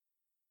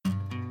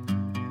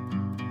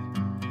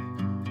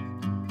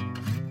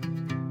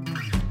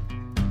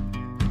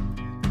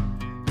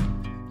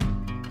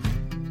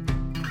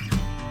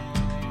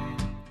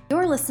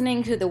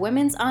listening to the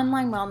Women's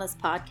Online Wellness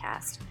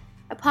Podcast,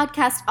 a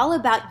podcast all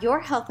about your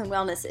health and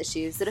wellness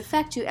issues that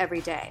affect you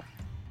every day.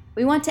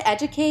 We want to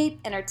educate,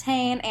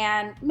 entertain,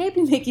 and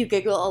maybe make you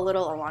giggle a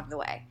little along the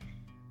way.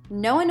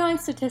 No annoying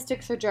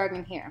statistics or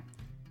jargon here.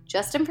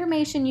 Just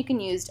information you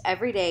can use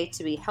every day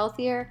to be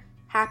healthier,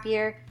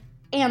 happier,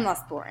 and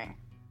less boring.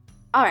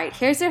 All right,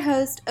 here's your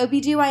host,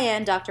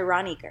 OBGYN Dr.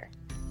 Ron Eaker.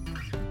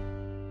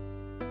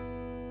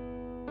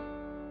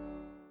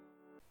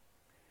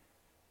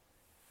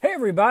 Hey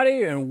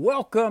everybody, and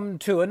welcome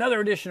to another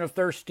edition of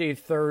Thirsty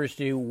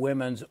Thursday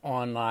Women's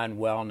Online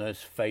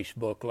Wellness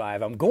Facebook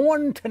Live. I'm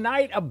going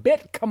tonight a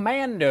bit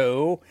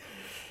commando,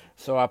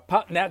 so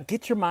now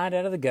get your mind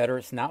out of the gutter.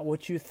 It's not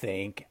what you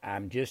think.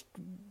 I'm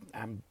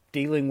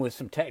dealing with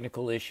some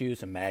technical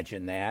issues.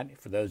 Imagine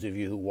that. For those of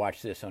you who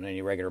watch this on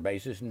any regular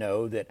basis,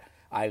 know that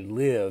I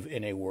live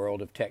in a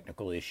world of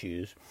technical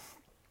issues.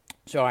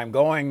 So I'm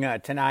going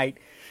tonight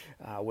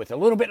with a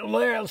little bit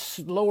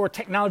lower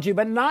technology,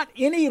 but not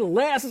any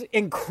less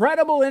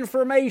incredible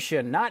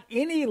information, not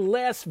any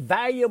less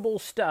valuable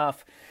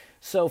stuff.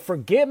 So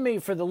forgive me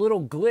for the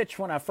little glitch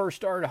when I first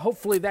started.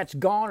 Hopefully that's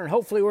gone, and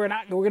hopefully we're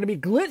going to be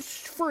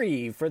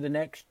glitch-free for the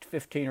next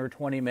 15 or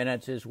 20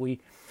 minutes as we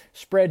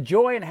spread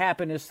joy and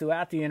happiness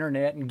throughout the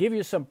internet and give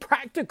you some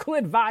practical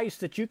advice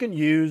that you can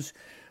use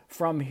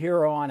from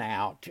here on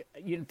out.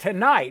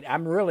 Tonight,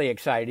 I'm really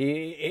excited,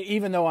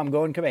 even though I'm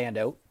going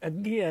commando.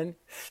 Again,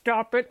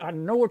 stop it. I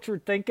know what you're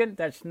thinking.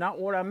 That's not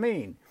what I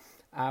mean.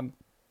 I'm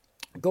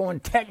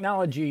going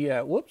technology.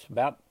 About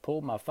to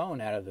pull my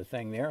phone out of the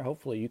thing there.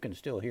 Hopefully you can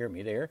still hear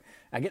me there.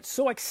 I get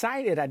so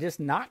excited, I just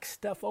knock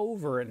stuff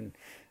over, and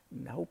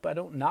hope I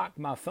don't knock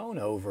my phone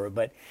over.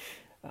 But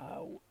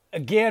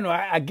again,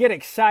 I get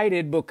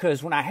excited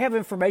because when I have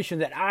information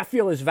that I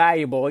feel is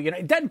valuable,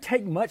 it doesn't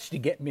take much to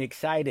get me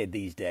excited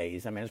these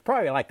days. I mean, it's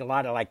probably like a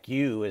lot of like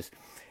you is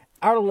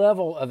our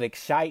level of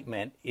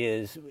excitement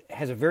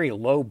has a very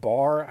low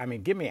bar. I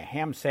mean, give me a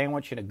ham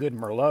sandwich and a good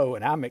Merlot,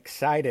 and I'm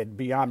excited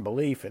beyond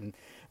belief in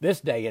this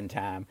day and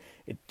time.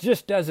 It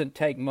just doesn't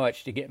take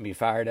much to get me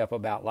fired up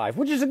about life,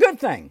 which is a good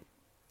thing.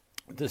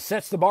 This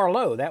sets the bar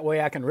low. That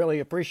way I can really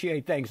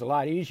appreciate things a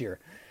lot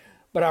easier.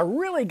 But I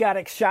really got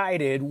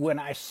excited when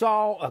I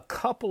saw a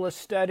couple of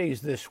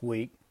studies this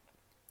week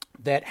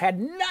that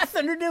had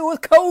nothing to do with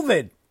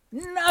COVID.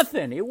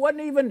 Nothing. It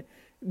wasn't even,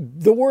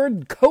 the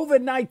word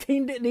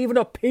COVID-19 didn't even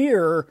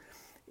appear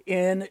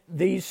in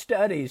these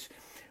studies.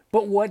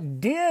 But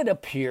what did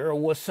appear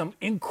was some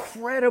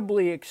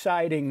incredibly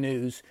exciting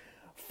news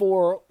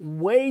for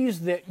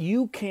ways that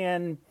you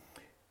can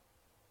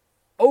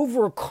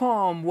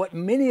overcome what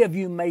many of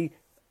you may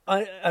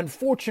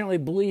unfortunately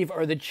believe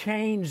are the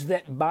chains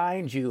that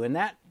bind you, and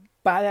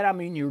by that I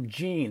mean your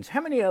genes.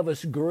 How many of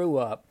us grew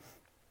up?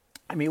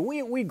 I mean,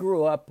 we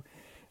grew up,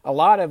 a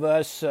lot of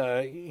us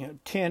 10,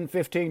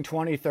 15,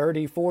 20,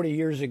 30, 40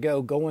 years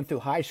ago, going through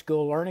high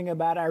school, learning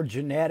about our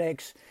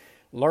genetics,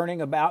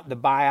 learning about the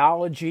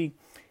biology.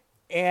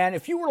 And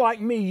if you were like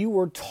me, you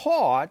were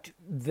taught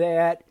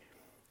that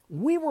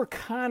we were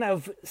kind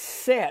of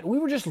set. We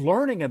were just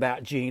learning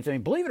about genes. I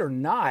mean, believe it or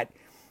not,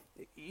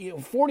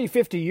 40,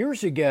 50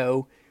 years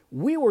ago,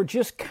 we were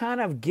just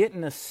kind of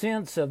getting a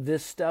sense of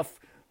this stuff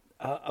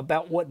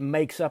about what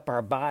makes up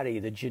our body,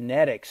 the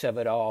genetics of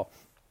it all.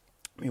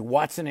 I mean,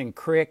 Watson and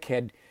Crick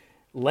had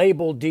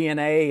labeled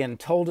DNA and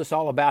told us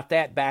all about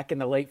that back in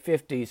the late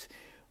 50s.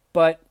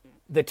 But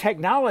the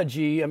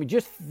technology, I mean,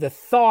 just the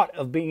thought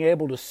of being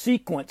able to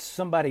sequence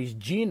somebody's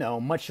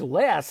genome, much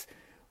less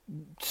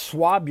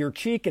swab your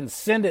cheek and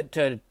send it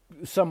to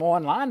some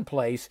online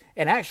place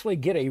and actually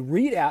get a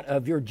readout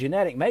of your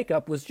genetic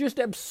makeup, was just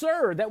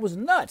absurd. That was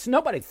nuts.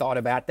 Nobody thought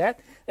about that.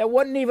 That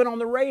wasn't even on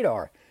the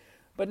radar.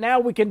 But now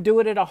we can do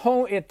it at a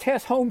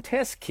home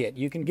test kit.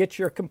 You can get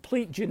your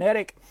complete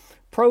genetic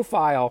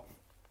profile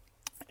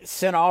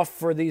sent off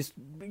for these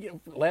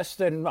less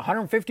than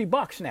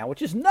 $150 now,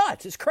 which is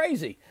nuts. It's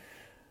crazy.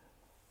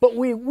 But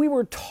we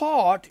were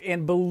taught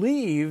and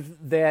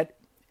believed that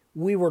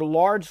we were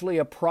largely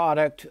a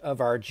product of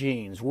our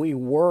genes. We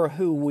were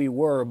who we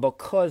were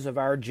because of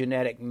our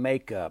genetic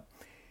makeup.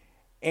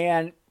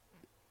 And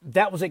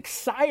that was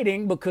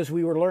exciting because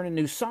we were learning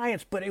new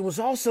science, but it was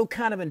also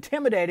kind of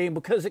intimidating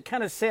because it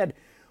kind of said,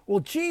 well,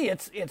 gee,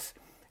 it's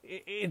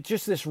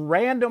just this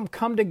random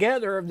come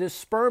together of this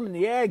sperm and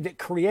the egg that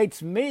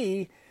creates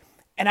me,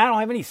 and I don't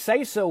have any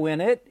say-so in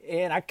it,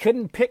 and I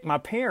couldn't pick my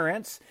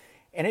parents,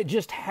 and it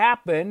just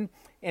happened.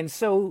 And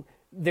so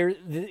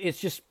it's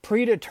just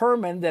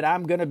predetermined that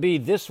I'm going to be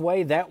this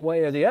way, that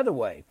way, or the other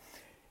way.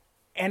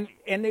 And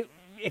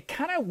it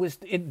kind of was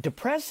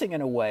depressing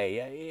in a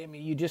way. I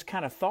mean, you just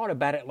kind of thought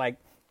about it like,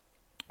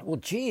 well,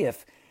 gee,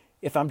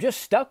 if I'm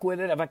just stuck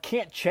with it, if I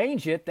can't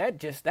change it,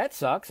 that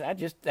sucks.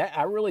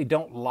 I really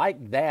don't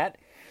like that.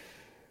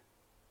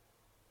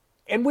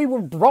 And we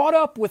were brought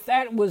up with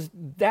that was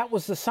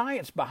the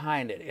science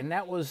behind it. And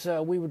that was,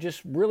 we were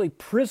just really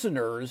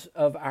prisoners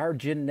of our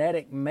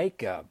genetic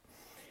makeup.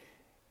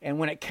 And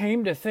when it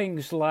came to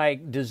things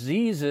like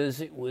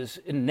diseases, it was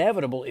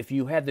inevitable. If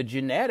you had the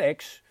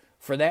genetics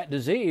for that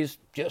disease,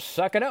 just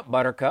suck it up,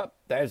 buttercup.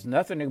 There's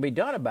nothing to be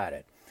done about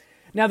it.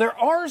 Now, there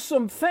are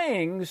some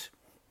things,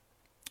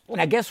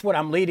 and I guess what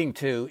I'm leading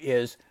to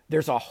is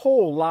there's a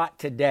whole lot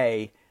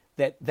today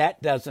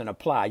that doesn't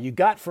apply. You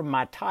got from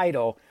my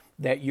title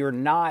that you're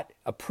not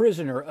a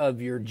prisoner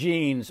of your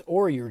genes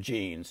or your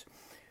genes.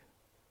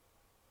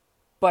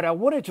 But I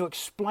wanted to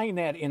explain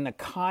that in the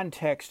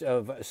context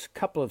of a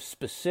couple of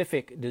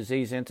specific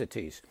disease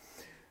entities.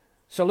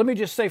 So let me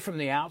just say from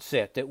the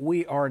outset that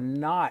we are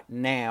not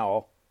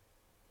now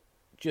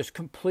just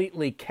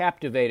completely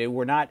captivated.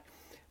 We're not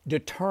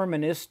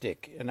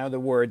deterministic. In other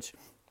words,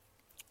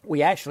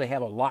 we actually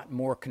have a lot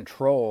more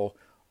control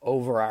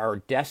over our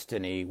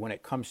destiny when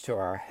it comes to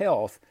our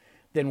health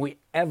than we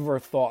ever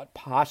thought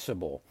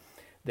possible,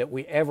 that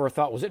we ever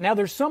thought was it. Now,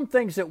 there's some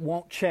things that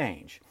won't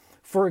change.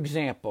 For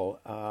example,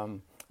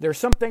 there's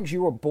some things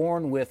you were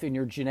born with in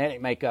your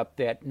genetic makeup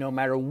that no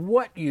matter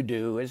what you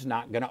do is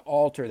not going to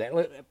alter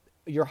that.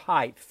 Your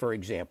height, for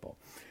example.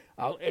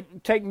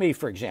 Take me,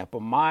 for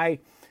example. My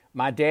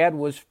dad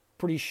was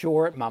pretty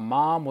short. My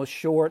mom was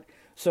short.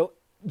 So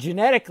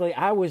genetically,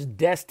 I was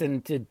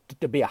destined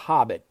to be a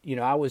hobbit. You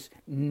know, I was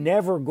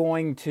never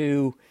going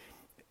to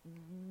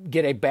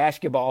get a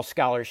basketball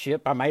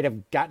scholarship. I might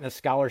have gotten a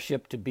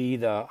scholarship to be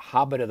the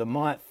Hobbit of the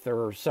Month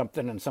or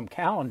something in some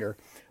calendar,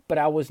 but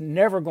I was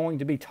never going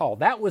to be tall.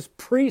 That was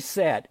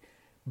preset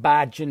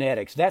by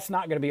genetics. That's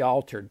not going to be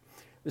altered.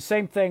 The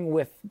same thing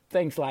with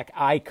things like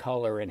eye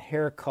color and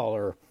hair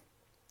color.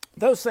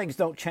 Those things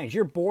don't change.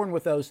 You're born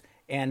with those,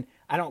 and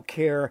I don't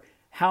care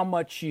how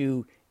much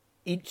you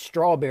eat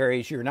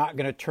strawberries, you're not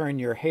going to turn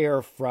your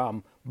hair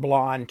from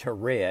blonde to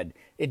red.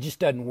 It just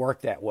doesn't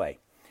work that way.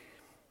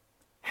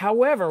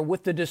 However,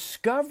 with the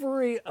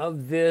discovery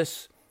of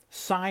this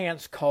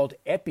science called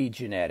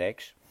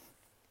epigenetics,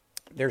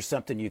 there's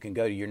something you can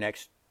go to your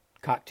next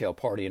cocktail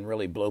party and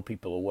really blow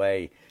people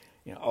away.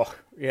 You know, oh,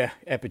 yeah,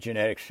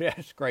 epigenetics, yeah,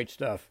 it's great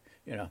stuff.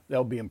 You know,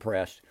 they'll be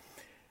impressed.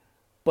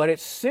 But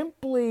it's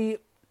simply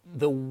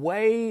the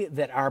way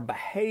that our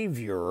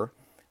behavior,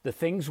 the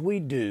things we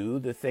do,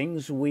 the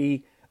things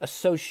we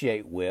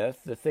associate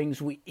with, the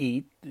things we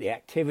eat, the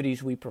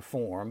activities we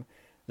perform,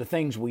 the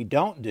things we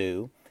don't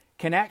do,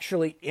 can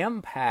actually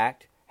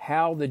impact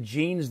how the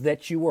genes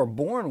that you are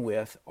born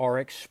with are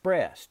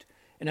expressed.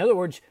 In other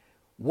words,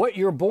 what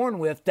you're born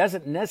with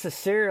doesn't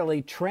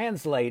necessarily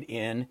translate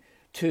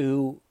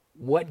into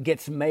what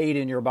gets made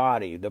in your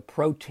body, the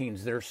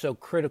proteins that are so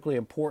critically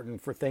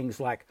important for things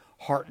like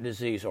heart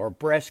disease or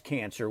breast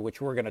cancer, which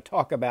we're going to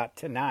talk about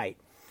tonight.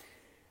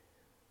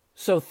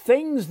 So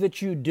things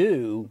that you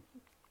do,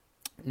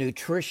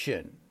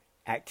 nutrition,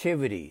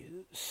 activity,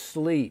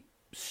 sleep,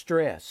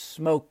 stress,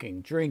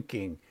 smoking,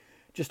 drinking,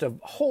 just a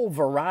whole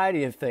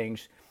variety of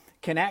things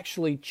can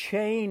actually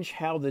change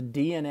how the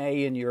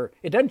DNA in your,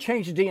 it doesn't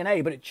change the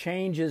DNA, but it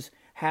changes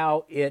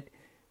how it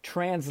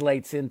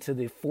translates into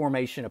the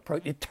formation of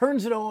protein. It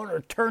turns it on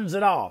or turns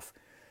it off.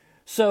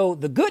 So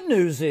the good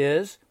news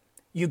is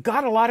you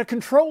got a lot of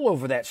control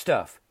over that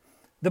stuff.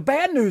 The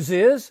bad news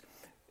is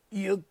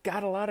you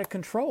got a lot of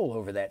control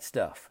over that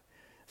stuff.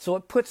 So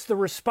it puts the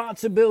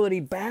responsibility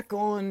back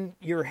on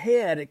your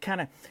head. It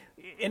kind of,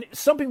 and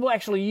some people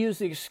actually use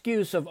the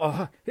excuse of,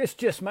 oh, it's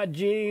just my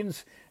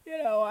genes.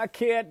 You know, I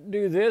can't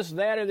do this,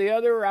 that, or the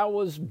other. I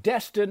was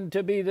destined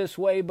to be this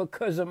way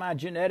because of my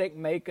genetic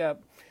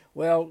makeup.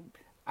 Well,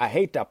 I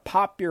hate to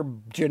pop your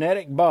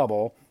genetic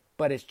bubble,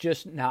 but it's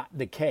just not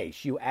the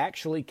case. You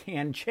actually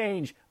can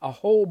change a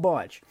whole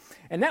bunch.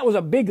 And that was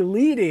a big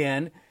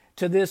lead-in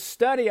to this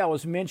study I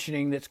was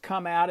mentioning that's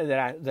come out of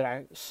that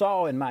I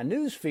saw in my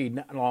news feed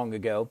not long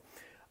ago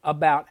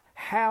about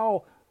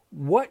how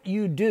what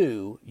you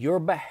do, your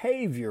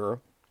behavior,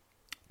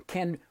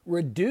 can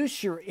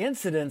reduce your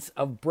incidence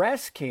of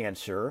breast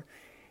cancer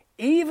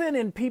even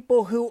in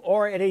people who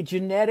are at a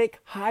genetic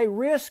high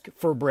risk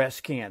for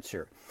breast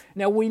cancer.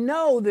 Now, we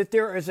know that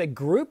there is a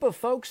group of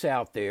folks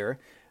out there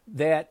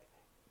that,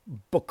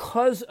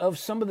 because of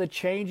some of the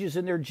changes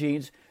in their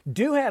genes,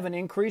 do have an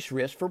increased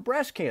risk for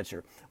breast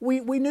cancer.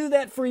 We knew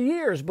that for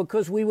years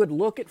because we would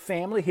look at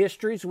family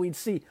histories. We'd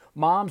see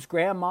moms,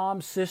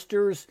 grandmoms,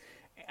 sisters,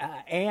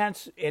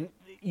 aunts, and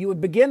you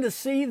would begin to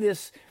see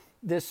this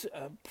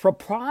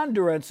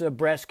preponderance of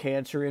breast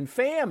cancer in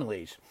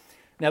families.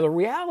 Now, the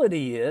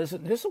reality is,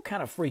 and this will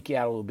kind of freak you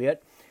out a little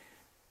bit,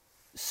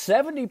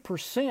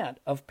 70%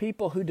 of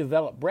people who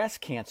develop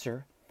breast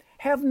cancer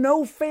have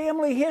no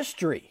family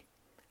history.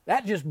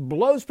 That just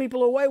blows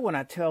people away when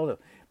I tell them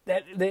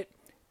that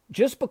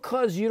just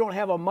because you don't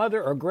have a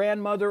mother or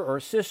grandmother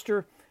or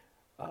sister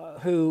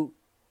who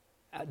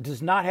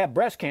does not have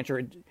breast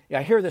cancer,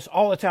 I hear this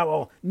all the time,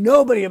 oh,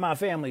 nobody in my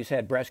family's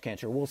had breast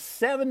cancer. Well,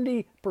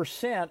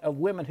 70% of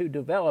women who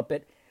develop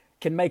it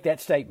can make that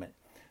statement.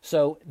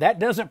 So that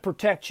doesn't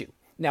protect you.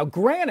 Now,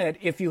 granted,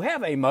 if you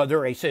have a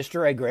mother, a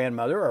sister, a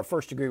grandmother, or a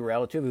first-degree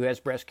relative who has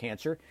breast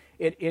cancer,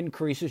 it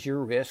increases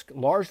your risk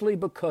largely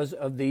because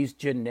of these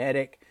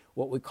genetic,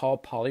 what we call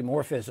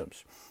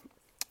polymorphisms.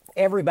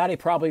 Everybody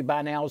probably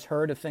by now has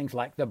heard of things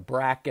like the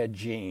BRCA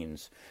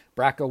genes,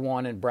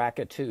 BRCA1 and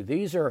BRCA2.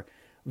 These are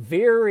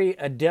very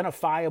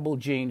identifiable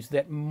genes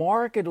that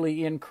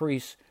markedly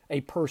increase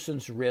a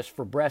person's risk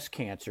for breast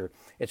cancer.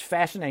 It's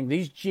fascinating.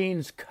 These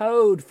genes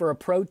code for a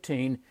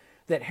protein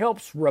that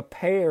helps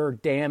repair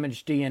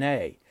damaged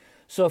DNA.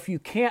 So if you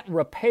can't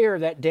repair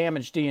that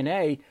damaged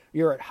DNA,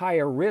 you're at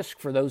higher risk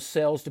for those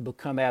cells to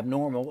become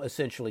abnormal,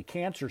 essentially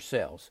cancer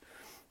cells.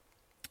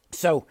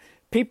 So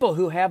people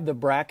who have the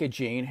BRCA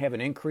gene have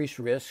an increased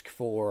risk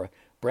for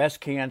breast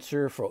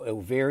cancer, for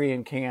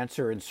ovarian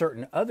cancer, and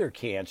certain other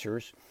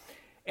cancers.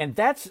 And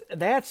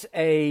that's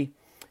a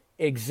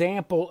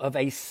example of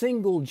a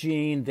single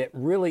gene that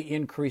really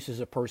increases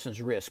a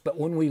person's risk. But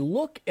when we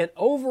look at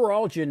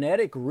overall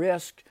genetic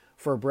risk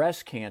for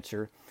breast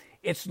cancer,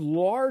 it's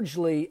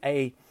largely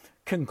a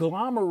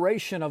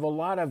conglomeration of a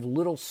lot of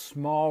little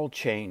small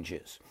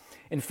changes.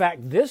 In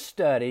fact, this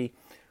study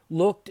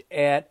looked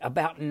at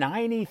about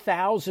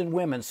 90,000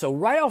 women. So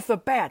right off the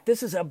bat,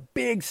 this is a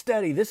big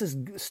study. This is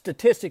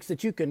statistics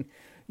that you can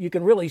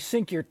really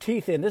sink your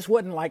teeth in. This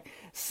wasn't like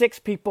 6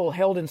 people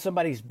held in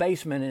somebody's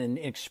basement and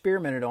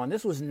experimented on.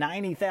 This was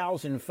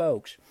 90,000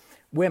 folks,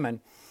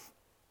 women.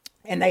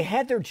 And they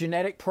had their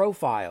genetic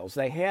profiles.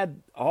 They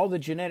had all the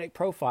genetic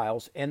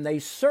profiles, and they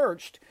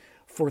searched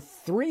for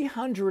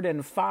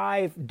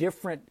 305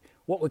 different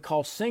what we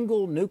call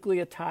single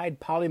nucleotide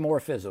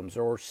polymorphisms,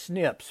 or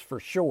SNPs for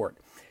short.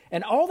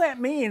 And all that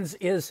means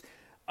is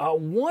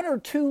 1 or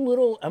 2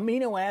 little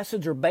amino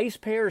acids or base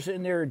pairs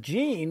in their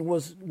gene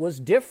was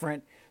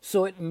different,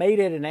 so it made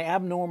it an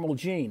abnormal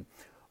gene.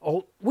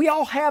 Oh, we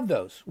all have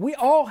those. We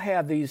all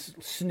have these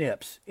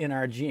SNPs in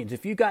our genes.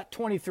 If you got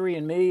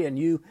 23andMe and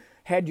you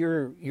had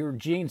your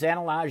genes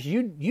analyzed,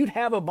 you'd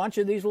have a bunch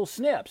of these little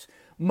SNPs.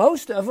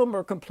 Most of them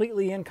are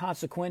completely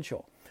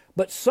inconsequential,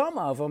 but some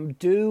of them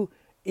do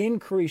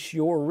increase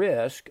your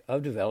risk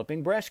of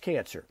developing breast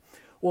cancer.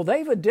 Well,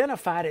 they've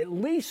identified at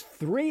least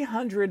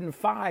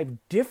 305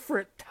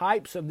 different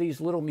types of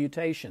these little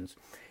mutations.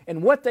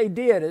 And what they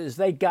did is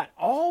they got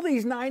all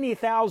these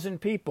 90,000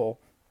 people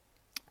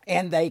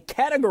and they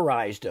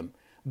categorized them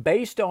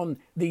based on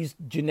these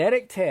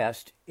genetic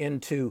tests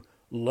into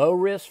low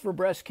risk for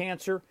breast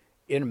cancer,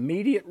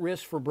 intermediate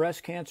risk for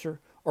breast cancer,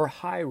 or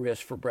high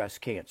risk for breast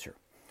cancer.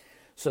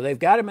 So they've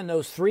got them in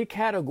those 3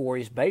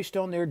 categories based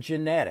on their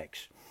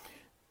genetics.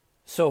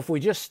 So if we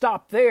just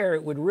stop there,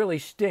 it would really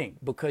stink,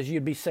 because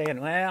you'd be saying,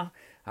 well,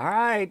 all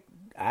right,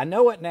 I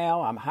know it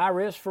now. I'm high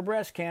risk for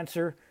breast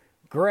cancer.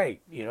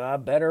 Great. I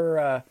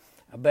better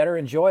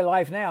enjoy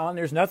life now. And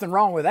there's nothing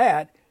wrong with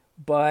that.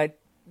 But,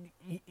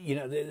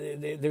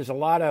 there's a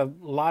lot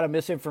of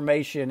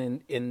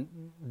misinformation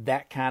in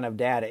that kind of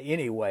data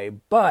anyway.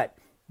 But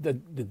the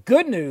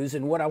good news,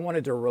 and what I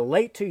wanted to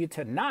relate to you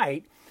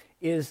tonight,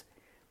 is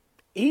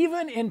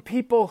even in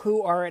people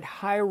who are at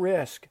high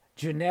risk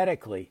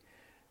genetically,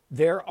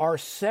 there are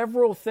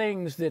several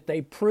things that they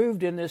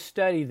proved in this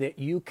study that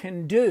you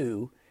can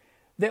do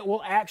that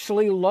will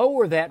actually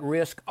lower that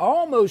risk,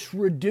 almost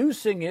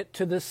reducing it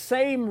to the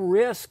same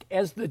risk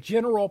as the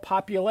general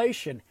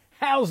population.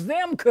 How's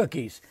them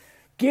cookies?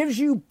 Gives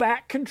you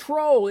back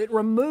control. It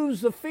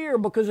removes the fear,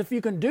 because if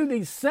you can do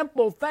these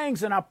simple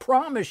things, and I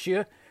promise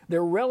you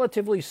they're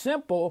relatively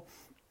simple,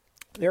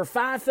 there are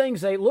 5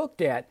 things they looked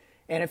at,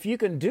 and if you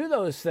can do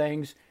those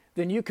things,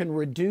 then you can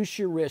reduce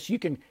your risk. You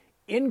can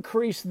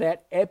increase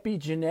that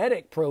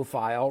epigenetic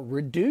profile,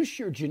 reduce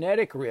your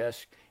genetic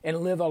risk, and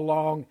live a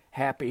long,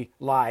 happy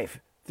life,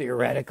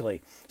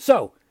 theoretically.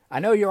 So, I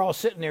know you're all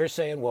sitting there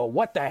saying, well,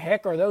 what the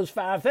heck are those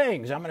 5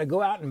 things? I'm going to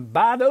go out and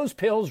buy those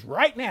pills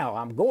right now.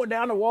 I'm going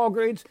down to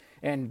Walgreens,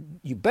 and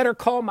you better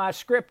call my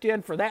script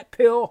in for that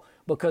pill,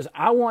 because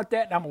I want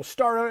that, and I'm going to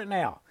start on it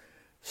now.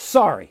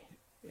 Sorry,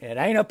 it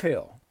ain't a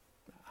pill.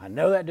 I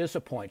know that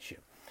disappoints you.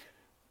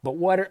 But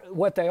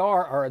what they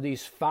are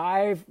these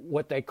 5,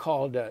 what they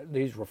called,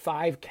 these were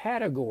 5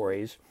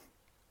 categories.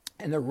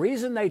 And the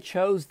reason they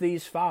chose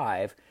these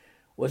 5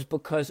 was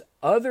because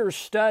other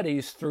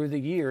studies through the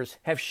years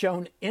have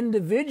shown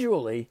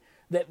individually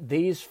that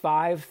these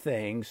 5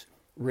 things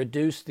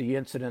reduce the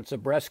incidence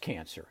of breast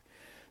cancer.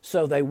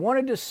 So they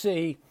wanted to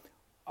see,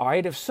 all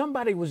right, if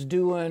somebody was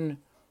doing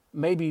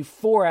maybe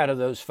 4 out of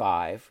those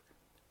 5,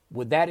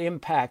 would that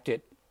impact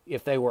it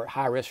if they were at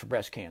high risk for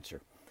breast cancer?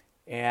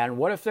 And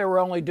what if they were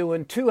only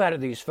doing 2 out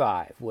of these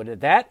 5?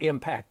 Would that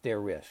impact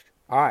their risk?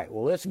 All right,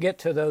 well, let's get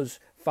to those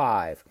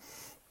 5.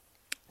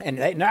 And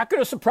they're not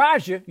going to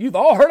surprise you. You've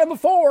all heard them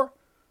before.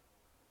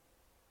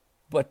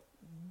 But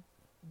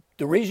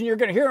the reason you're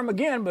going to hear them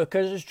again,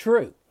 because it's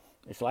true.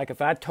 It's like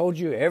if I told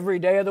you every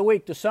day of the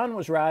week the sun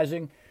was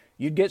rising,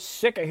 you'd get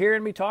sick of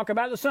hearing me talk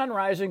about the sun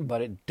rising,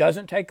 but it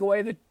doesn't take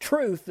away the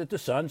truth that the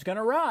sun's going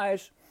to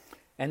rise.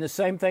 And the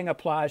same thing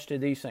applies to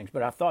these things.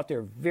 But I thought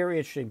they're very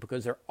interesting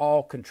because they're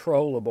all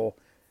controllable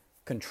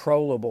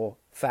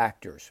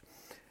factors.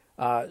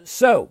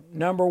 So,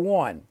 number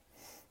 1,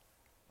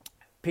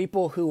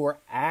 people who are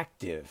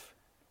active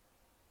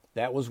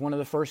That was one of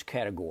the first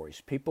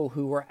categories. People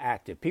who were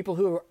active. People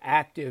who are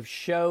active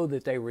show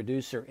that they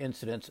reduce their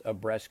incidence of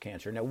breast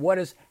cancer. Now, what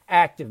does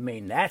active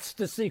mean? That's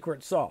the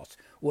secret sauce.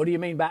 What do you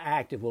mean by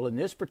active? Well, in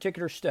this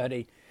particular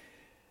study,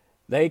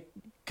 they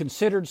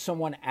considered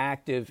someone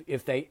active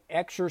if they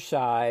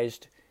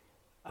exercised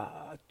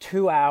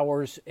 2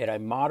 hours at a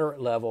moderate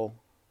level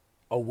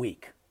a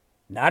week.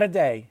 Not a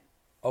day,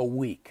 a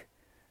week.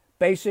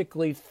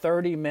 Basically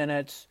 30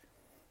 minutes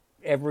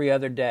every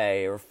other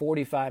day or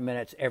 45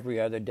 minutes every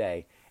other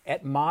day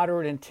at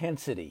moderate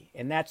intensity,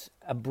 and that's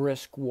a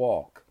brisk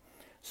walk.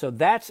 So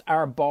that's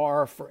our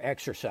bar for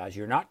exercise.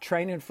 You're not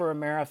training for a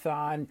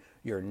marathon.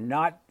 You're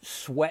not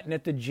sweating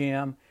at the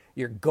gym.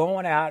 You're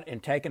going out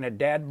and taking a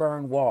dad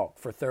burn walk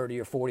for 30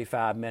 or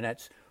 45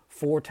 minutes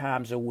 4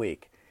 times a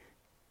week.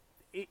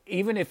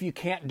 Even if you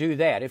can't do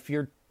that, if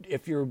you're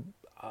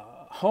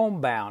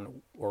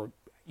homebound, or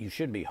you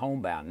shouldn't be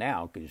homebound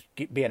now because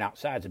being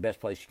outside is the best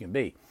place you can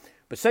be.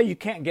 But say you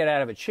can't get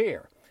out of a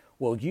chair.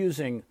 Well,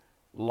 using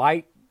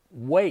light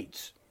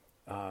weights,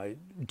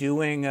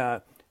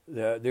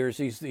 there's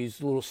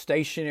these little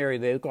stationary,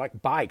 they look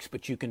like bikes,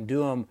 but you can do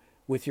them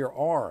with your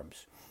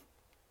arms.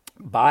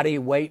 Body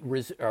weight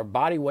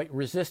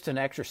resistant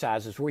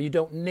exercises where you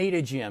don't need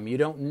a gym, you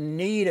don't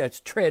need a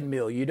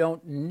treadmill, you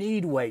don't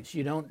need weights,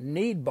 you don't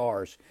need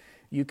bars.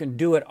 You can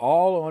do it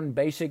all on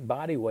basic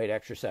body weight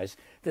exercise.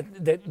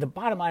 The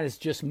bottom line is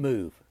just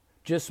move.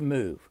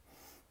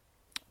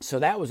 So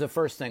that was the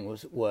first thing,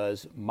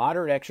 was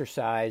moderate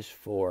exercise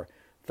for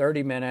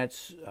 30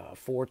 minutes,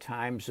 4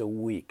 times a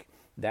week.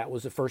 That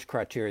was the first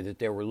criteria that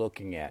they were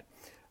looking at.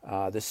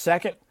 The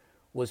second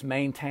was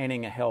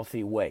maintaining a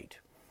healthy weight.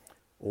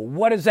 Well,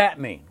 what does that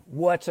mean?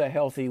 What's a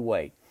healthy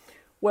weight?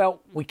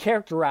 Well, we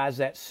characterize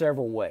that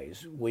several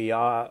ways. We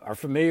are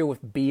familiar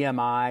with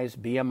BMIs.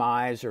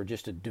 BMIs are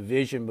just a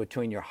division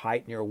between your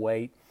height and your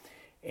weight.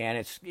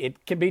 And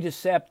it can be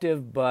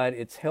deceptive, but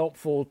it's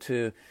helpful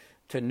to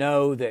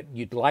know that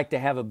you'd like to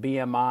have a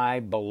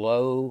BMI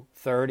below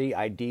 30,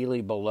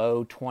 ideally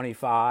below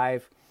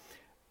 25.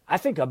 I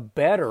think a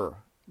better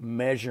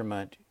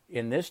measurement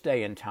in this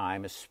day and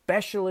time,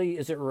 especially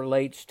as it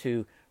relates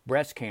to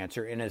breast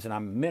cancer, and as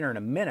I'm mentioning in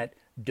a minute,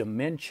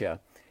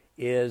 dementia,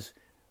 is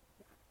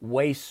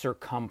waist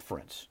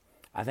circumference.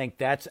 I think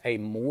that's a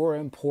more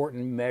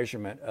important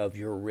measurement of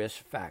your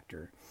risk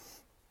factor.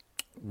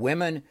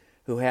 Women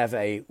who have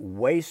a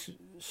waist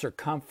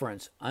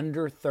circumference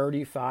under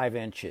 35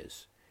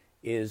 inches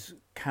is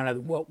kind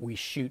of what we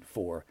shoot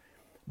for,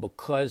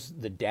 because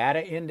the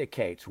data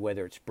indicates,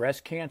 whether it's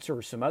breast cancer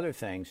or some other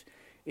things,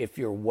 if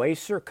your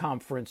waist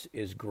circumference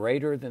is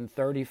greater than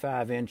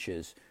 35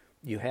 inches,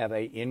 you have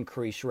an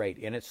increased rate.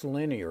 And it's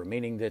linear,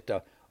 meaning that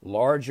the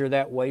larger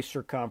that waist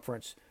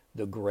circumference,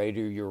 the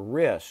greater your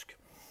risk.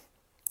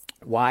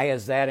 Why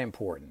is that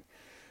important?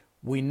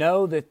 We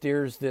know that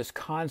there's this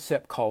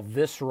concept called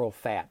visceral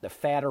fat, the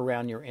fat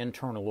around your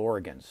internal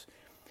organs.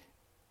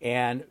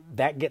 And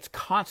that gets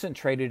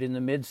concentrated in the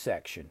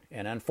midsection.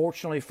 And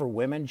unfortunately for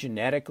women,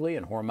 genetically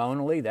and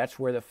hormonally, that's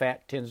where the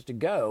fat tends to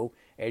go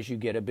as you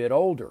get a bit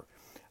older.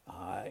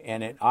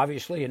 And it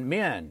obviously in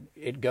men,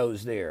 it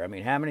goes there. I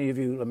mean, how many of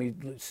you, let me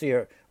see,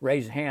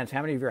 raise hands,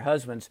 how many of your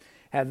husbands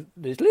have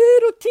this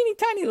little teeny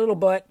tiny little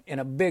butt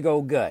and a big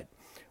old gut?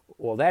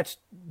 Well,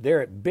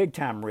 they're at big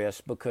time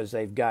risk because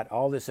they've got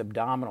all this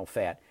abdominal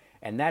fat.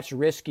 And that's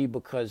risky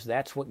because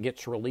that's what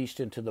gets released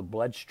into the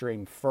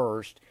bloodstream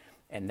first.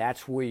 And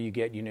that's where you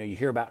get, you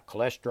hear about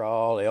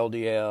cholesterol,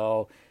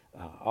 LDL,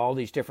 all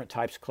these different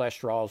types of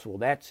cholesterols. Well,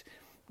 that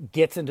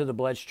gets into the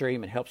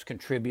bloodstream and helps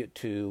contribute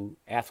to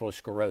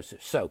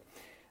atherosclerosis. So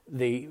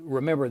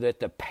remember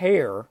that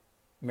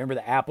remember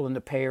the apple and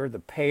the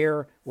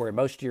pear where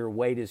most of your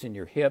weight is in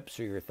your hips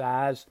or your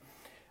thighs,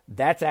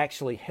 that's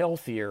actually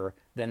healthier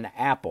than the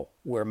apple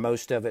where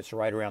most of it's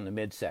right around the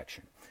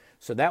midsection.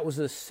 So that was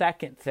the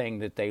second thing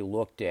that they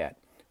looked at,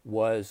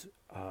 was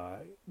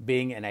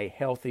being in a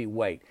healthy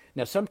weight.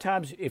 Now,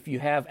 sometimes if you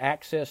have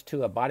access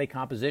to a body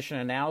composition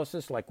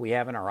analysis like we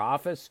have in our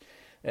office,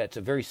 it's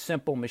a very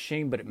simple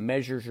machine, but it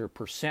measures your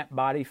percent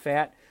body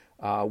fat.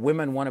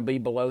 Women want to be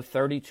below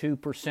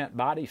 32%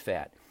 body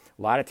fat.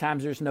 A lot of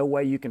times there's no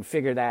way you can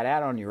figure that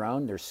out on your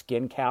own. There's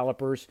skin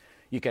calipers.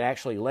 You can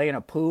actually lay in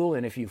a pool,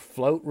 and if you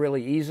float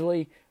really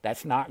easily,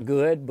 that's not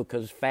good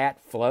because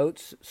fat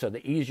floats. So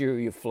the easier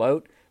you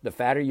float, the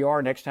fatter you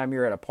are. Next time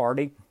you're at a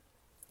party,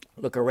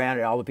 look around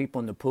at all the people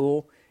in the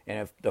pool, and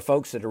if the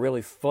folks that are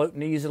really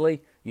floating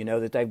easily, you know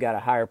that they've got a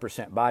higher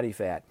percent body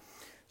fat.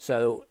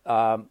 So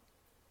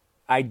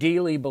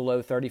ideally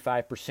below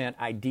 35%,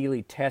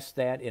 ideally test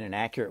that in an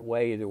accurate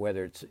way, either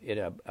whether it's in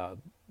a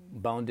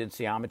bone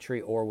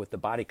densitometry or with the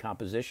body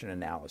composition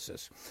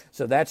analysis.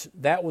 So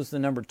that was the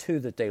number 2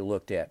 that they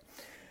looked at.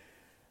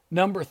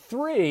 Number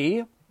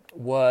 3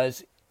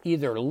 was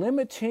either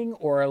limiting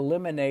or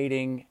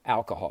eliminating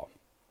alcohol.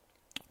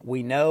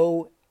 We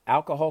know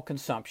alcohol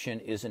consumption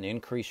is an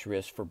increased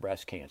risk for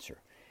breast cancer,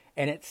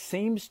 and it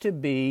seems to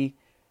be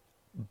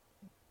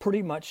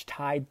pretty much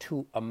tied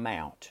to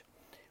amount.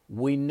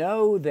 We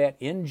know that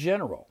in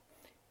general,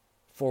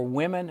 For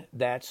women,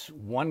 that's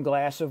 1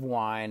 glass of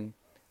wine,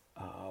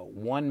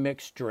 1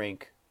 mixed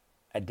drink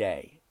a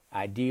day,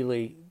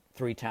 ideally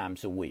 3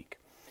 times a week.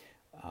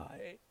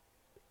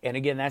 And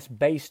again, that's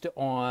based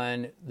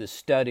on the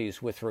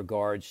studies with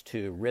regards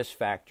to risk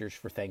factors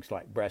for things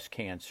like breast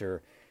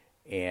cancer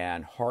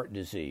and heart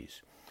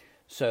disease.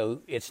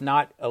 So it's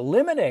not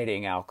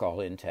eliminating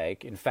alcohol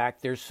intake. In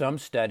fact, there's some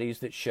studies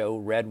that show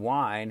red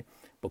wine,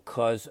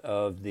 because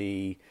of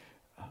the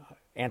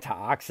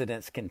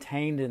antioxidants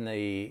contained in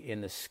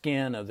the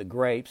skin of the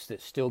grapes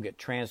that still get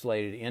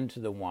translated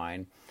into the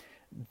wine,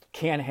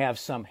 can have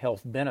some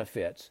health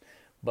benefits,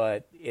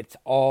 but it's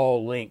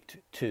all linked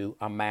to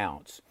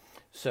amounts.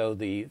 So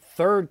the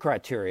third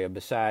criteria,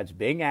 besides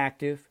being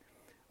active,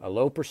 a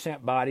low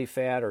percent body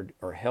fat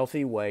or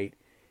healthy weight,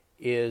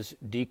 is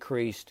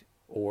decreased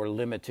or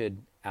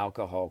limited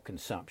alcohol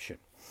consumption.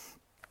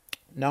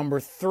 Number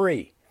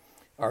 4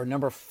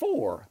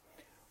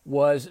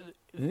 was,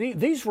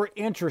 these were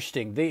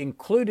interesting. They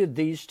included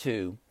these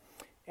two,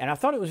 and I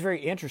thought it was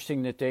very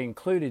interesting that they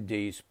included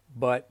these,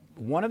 but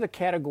one of the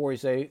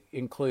categories they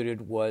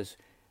included was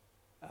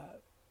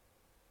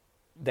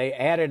they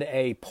added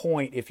a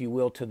point, if you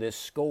will, to this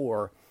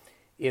score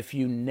if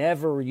you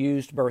never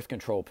used birth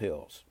control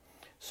pills.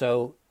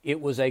 So it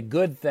was a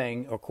good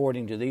thing,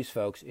 according to these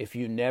folks, if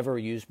you never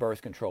used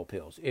birth control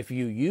pills. If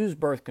you use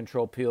birth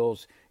control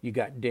pills, you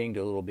got dinged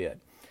a little bit.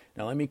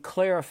 Now, let me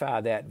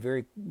clarify that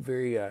very,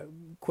 very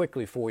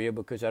quickly for you,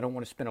 because I don't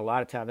want to spend a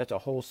lot of time. That's a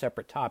whole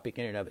separate topic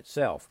in and of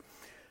itself.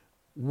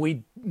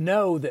 We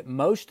know that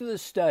most of the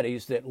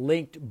studies that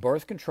linked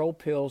birth control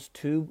pills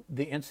to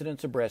the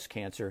incidence of breast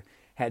cancer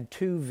had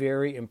 2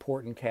 very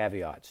important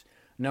caveats.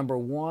 Number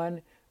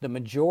 1, the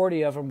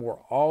majority of them were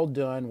all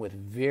done with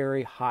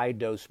very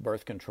high-dose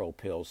birth control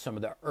pills, some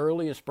of the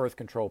earliest birth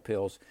control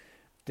pills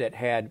that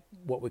had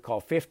what we call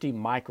 50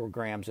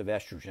 micrograms of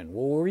estrogen.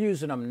 Well, we're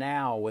using them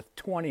now with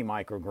 20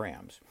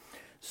 micrograms.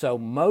 So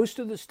most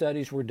of the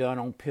studies were done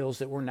on pills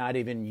that we're not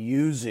even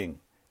using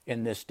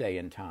in this day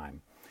and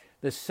time.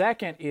 The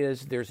second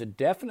is there's a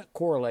definite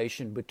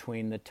correlation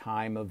between the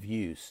time of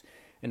use.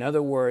 In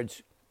other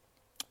words,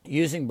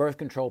 using birth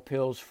control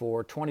pills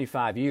for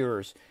 25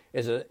 years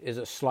is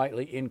a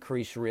slightly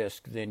increased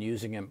risk than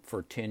using them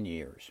for 10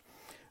 years.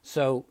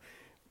 So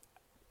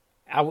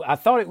I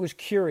thought it was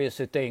curious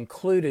that they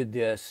included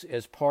this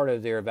as part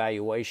of their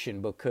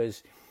evaluation,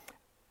 because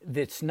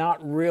it's not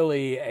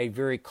really a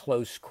very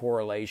close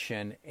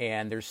correlation,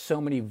 and there's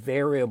so many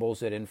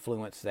variables that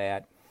influence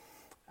that.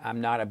 I'm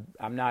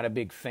not a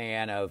big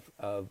fan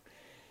of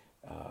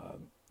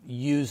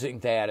using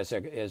that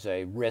as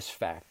a risk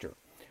factor.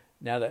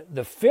 Now,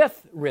 the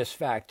 5th risk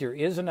factor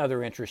is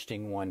another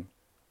interesting one,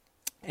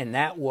 and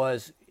that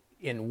was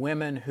in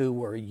women who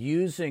were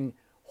using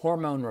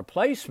hormone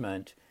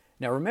replacement.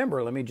 Now,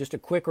 remember, let me just a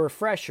quick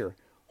refresher.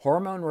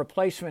 Hormone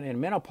replacement in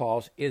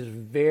menopause is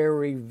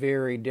very,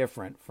 very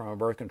different from a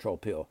birth control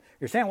pill.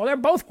 You're saying, well, they're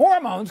both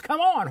hormones. Come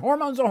on,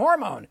 hormone's a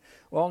hormone.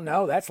 Well,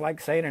 no, that's like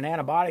saying an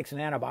antibiotic's an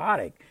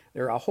antibiotic.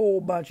 There are a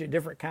whole bunch of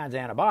different kinds of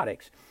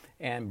antibiotics.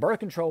 And birth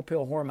control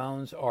pill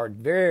hormones are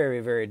very,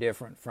 very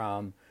different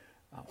from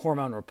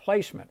hormone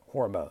replacement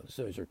hormones.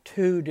 Those are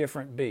 2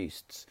 different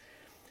beasts.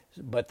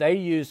 But they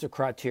used the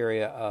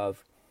criteria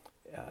of,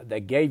 they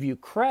gave you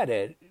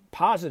credit,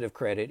 positive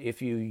credit,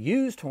 if you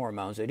used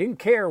hormones. They didn't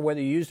care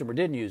whether you used them or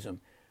didn't use them,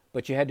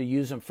 but you had to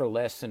use them for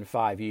less than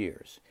 5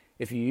 years.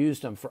 If you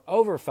used them for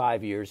over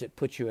 5 years, it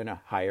puts you in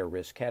a higher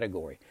risk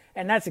category.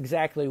 And that's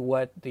exactly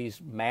what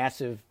these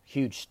massive,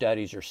 huge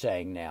studies are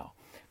saying now,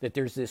 that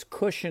there's this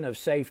cushion of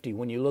safety.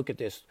 When you look at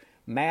this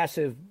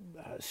massive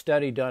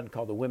study done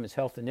called the Women's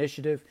Health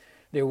Initiative,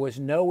 there was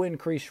no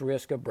increased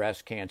risk of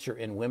breast cancer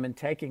in women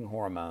taking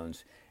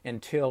hormones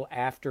until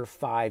after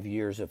 5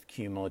 years of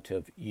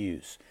cumulative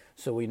use.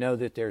 So we know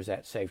that there's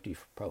that safety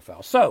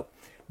profile. So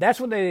that's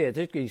what they did.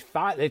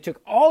 They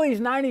took all these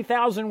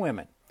 90,000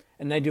 women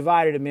and they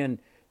divided them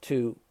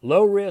into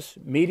low risk,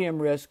 medium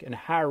risk, and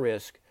high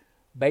risk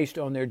based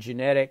on their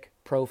genetic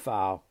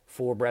profile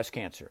for breast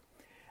cancer.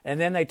 And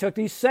then they took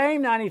these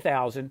same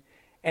 90,000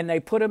 and they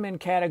put them in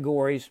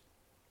categories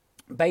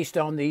based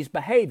on these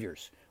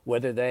behaviors,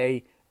 whether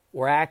they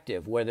were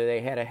active, whether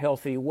they had a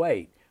healthy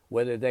weight,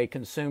 whether they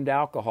consumed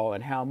alcohol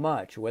and how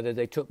much, whether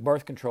they took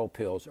birth control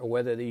pills, or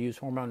whether they used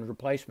hormone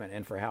replacement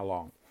and for how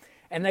long.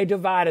 And they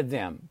divided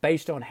them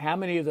based on how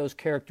many of those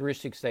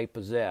characteristics they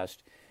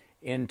possessed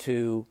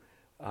into,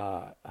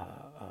 I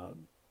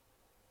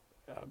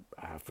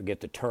forget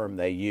the term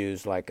they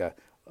used, like a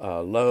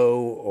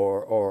low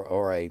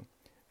or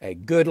a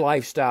good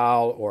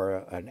lifestyle, or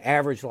an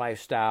average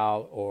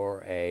lifestyle,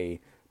 or a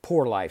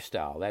poor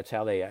lifestyle. That's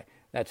how they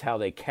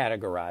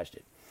categorized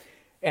it.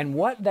 And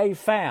what they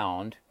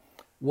found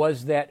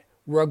was that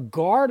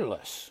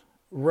regardless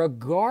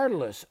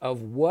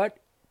of what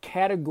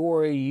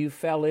category you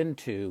fell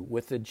into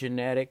with the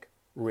genetic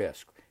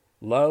risk,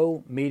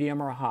 low, medium,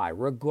 or high,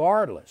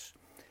 regardless,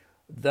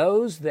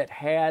 those that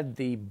had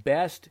the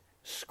best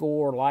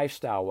score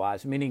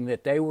lifestyle-wise, meaning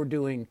that they were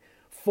doing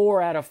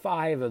 4 out of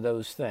 5 of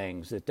those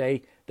things, that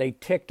they they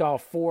ticked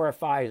off 4 or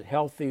 5: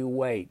 healthy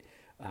weight,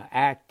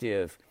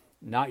 active,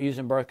 not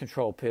using birth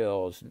control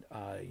pills,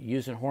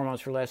 using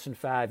hormones for less than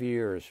 5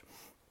 years,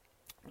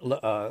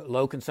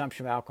 low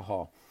consumption of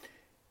alcohol.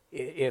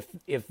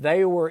 If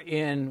they were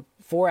in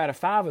 4 out of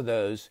 5 of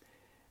those,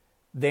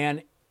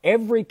 then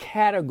every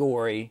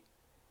category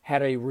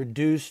had a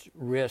reduced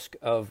risk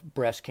of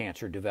breast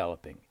cancer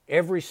developing.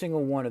 Every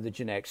single one of the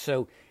genetics.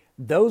 So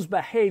those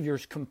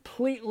behaviors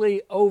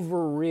completely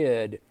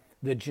overrid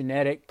the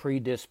genetic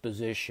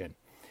predisposition.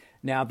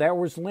 Now, that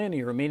was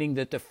linear, meaning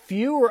that the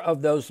fewer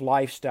of those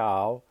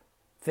lifestyle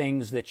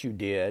things that you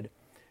did,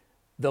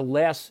 the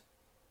less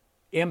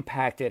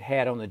impact it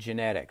had on the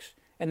genetics.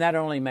 And that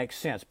only makes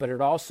sense, but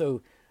it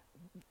also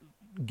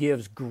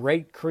gives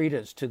great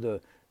credence to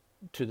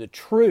the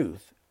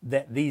truth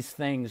that these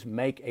things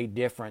make a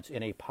difference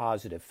in a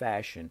positive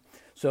fashion.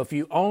 So if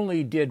you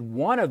only did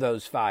one of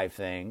those 5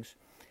 things,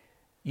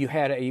 you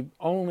had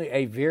only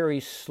a very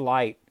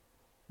slight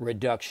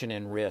reduction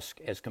in risk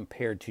as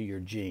compared to your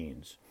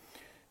genes.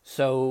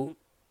 So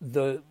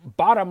the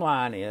bottom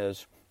line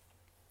is,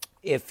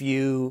 if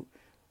you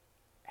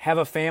have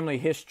a family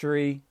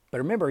history, but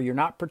remember, you're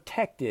not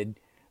protected.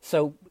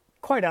 So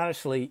quite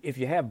honestly, if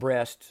you have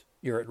breasts,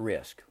 you're at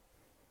risk,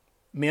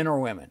 men or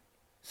women.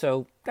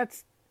 So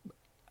that's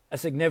a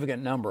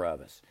significant number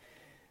of us.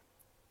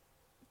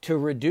 To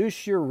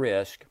reduce your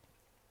risk,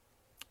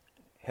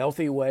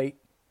 healthy weight,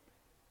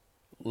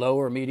 low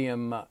or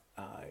medium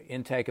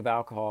intake of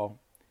alcohol.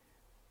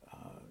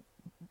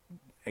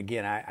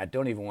 Again, I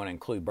don't even want to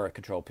include birth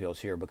control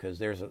pills here because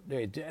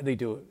they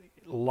do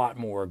a lot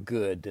more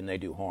good than they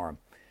do harm.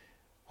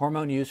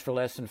 Hormone use for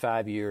less than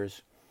 5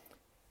 years,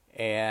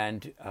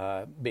 and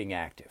being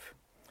active.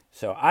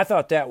 So I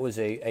thought that was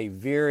a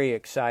very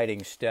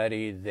exciting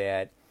study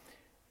that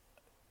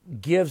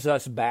gives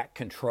us back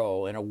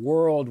control in a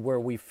world where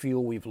we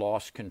feel we've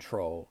lost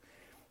control,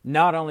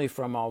 not only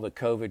from all the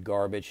COVID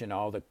garbage and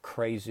all the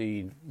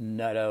crazy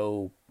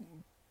nutto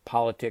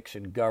politics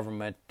and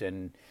government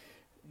and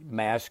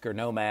mask or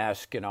no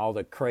mask and all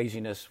the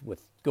craziness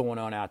with going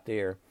on out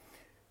there,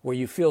 where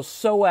you feel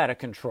so out of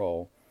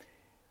control.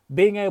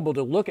 Being able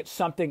to look at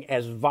something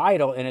as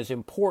vital and as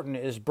important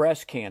as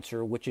breast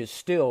cancer, which is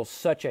still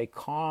such a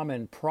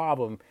common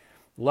problem,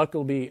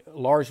 luckily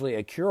largely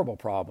a curable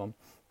problem,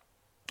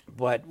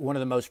 but one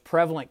of the most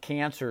prevalent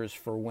cancers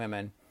for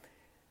women,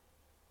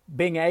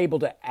 being able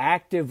to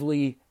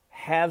actively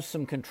have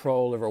some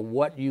control over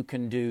what you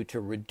can do to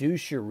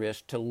reduce your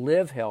risk, to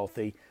live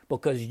healthy,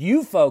 because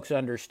you folks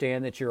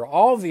understand that you're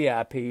all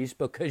VIPs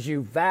because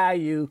you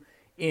value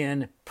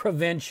in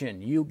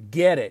prevention. You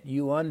get it.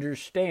 You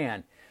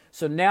understand.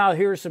 So now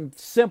here's some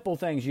simple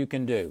things you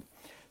can do.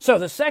 So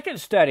the second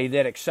study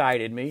that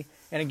excited me,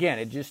 and again,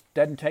 it just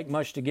doesn't take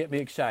much to get me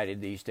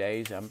excited these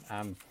days.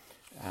 I'm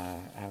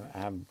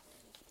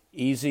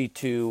easy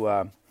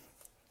to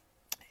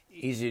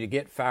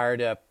get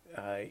fired up.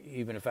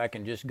 Even if I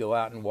can just go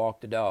out and walk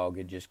the dog,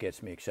 it just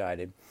gets me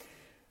excited.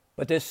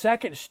 But this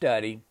second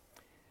study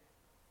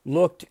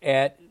looked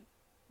at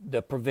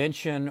the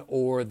prevention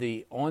or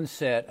the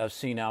onset of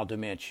senile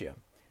dementia.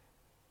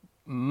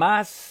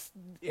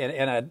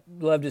 And I'd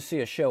love to see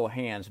a show of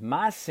hands,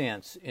 my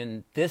sense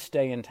in this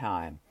day and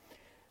time,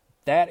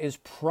 that is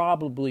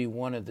probably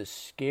one of the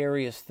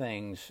scariest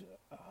things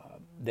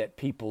that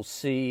people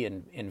see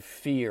and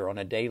fear on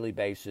a daily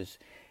basis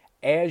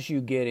as you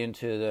get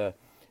into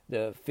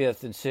the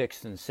 5th and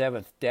 6th and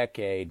 7th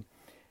decade,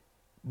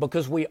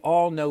 because we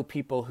all know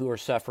people who are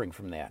suffering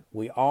from that.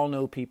 We all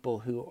know people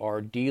who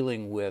are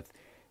dealing with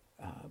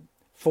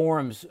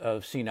forms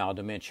of senile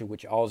dementia,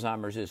 which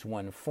Alzheimer's is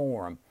one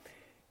form.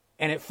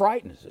 And it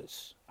frightens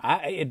us.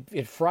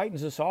 It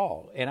frightens us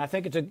all, and I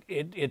think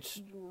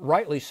it's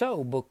rightly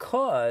so,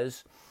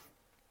 because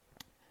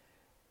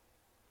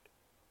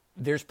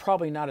there's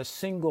probably not a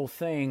single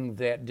thing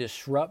that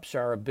disrupts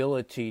our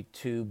ability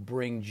to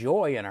bring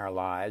joy in our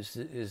lives.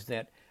 Is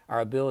that our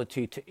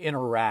ability to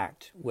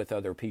interact with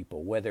other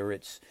people, whether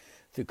it's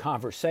through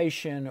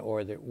conversation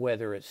or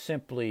whether it's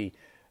simply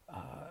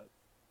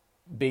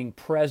being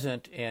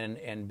present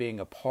and being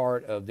a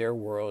part of their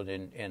world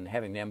and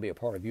having them be a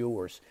part of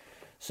yours.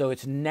 So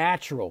it's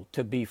natural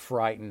to be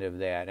frightened of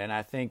that. And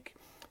I think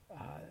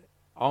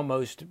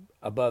almost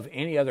above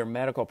any other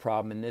medical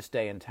problem in this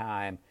day and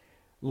time,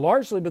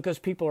 largely because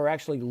people are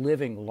actually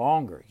living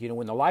longer. You know,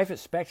 when the life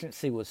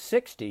expectancy was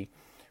 60,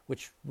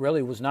 which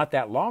really was not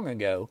that long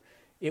ago,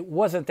 it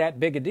wasn't that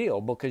big a deal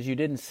because you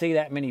didn't see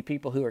that many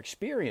people who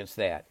experienced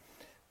that.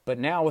 But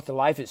now with the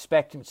life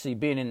expectancy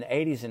being in the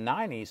 80s and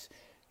 90s,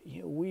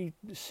 we're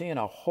seeing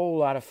a whole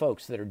lot of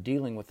folks that are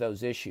dealing with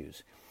those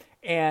issues.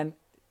 And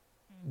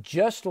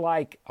just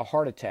like a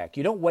heart attack,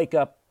 you don't wake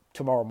up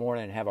tomorrow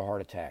morning and have a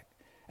heart attack.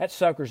 That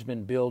sucker's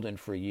been building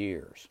for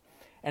years.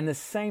 And the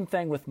same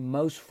thing with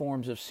most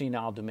forms of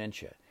senile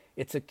dementia.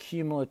 It's a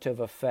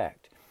cumulative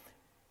effect.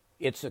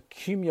 It's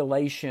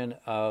accumulation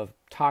of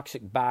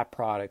toxic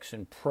byproducts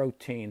and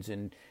proteins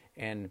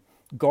and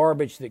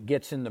garbage that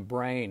gets in the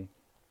brain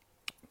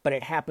but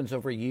it happens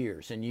over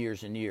years and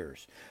years and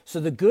years. So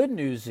the good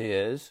news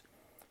is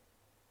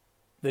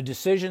the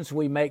decisions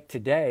we make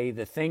today,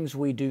 the things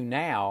we do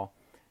now,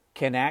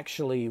 can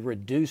actually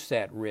reduce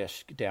that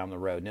risk down the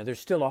road. Now, there's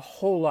still a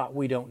whole lot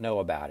we don't know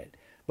about it,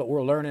 but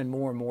we're learning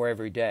more and more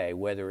every day,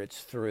 whether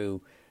it's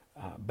through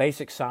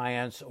basic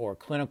science or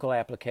clinical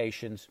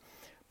applications.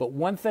 But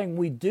one thing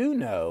we do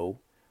know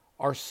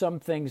are some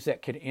things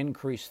that could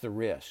increase the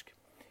risk.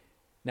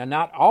 Now,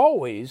 not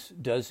always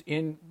does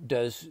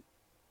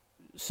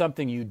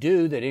something you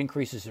do that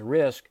increases the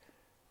risk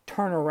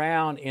turn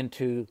around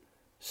into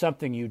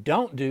something you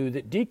don't do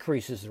that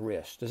decreases the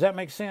risk. Does that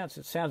make sense?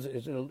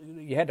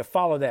 You had to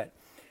follow that.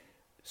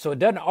 So it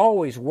doesn't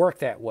always work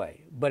that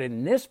way. But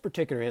in this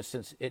particular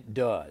instance, it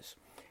does.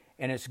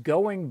 And it's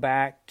going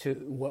back to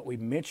what we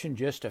mentioned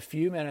just a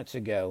few minutes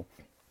ago,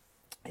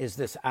 is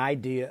this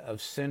idea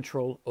of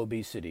central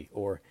obesity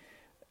or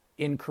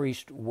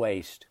increased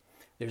waste.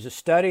 There's a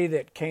study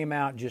that came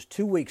out just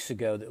 2 weeks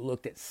ago that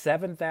looked at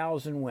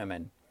 7,000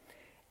 women,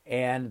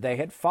 and they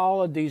had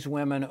followed these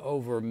women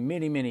over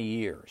many, many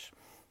years.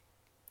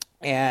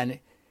 And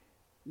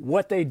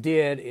what they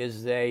did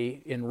is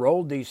they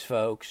enrolled these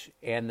folks,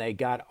 and they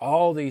got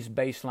all these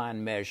baseline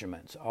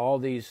measurements, all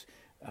these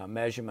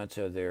measurements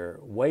of their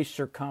waist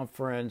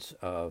circumference,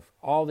 of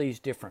all these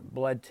different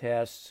blood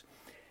tests.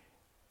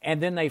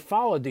 And then they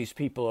followed these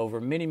people over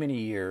many, many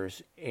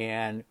years,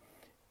 and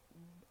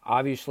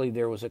obviously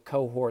there was a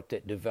cohort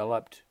that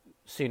developed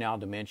senile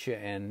dementia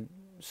and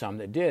some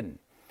that didn't.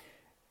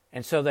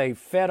 And so they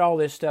fed all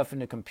this stuff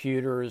into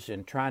computers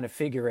and trying to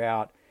figure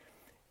out,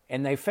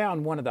 and they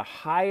found one of the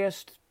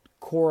highest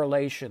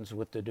correlations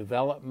with the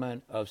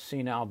development of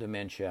senile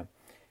dementia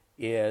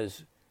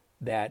is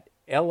that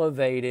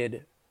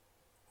elevated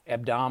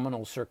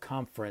abdominal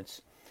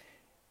circumference.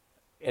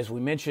 As we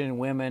mentioned, in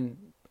women,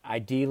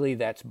 ideally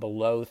that's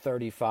below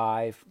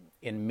 35.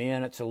 In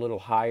men, it's a little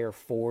higher.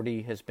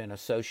 40 has been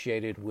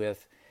associated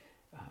with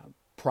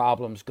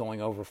problems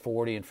going over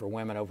 40, and for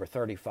women over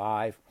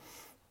 35.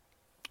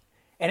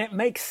 And it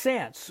makes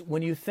sense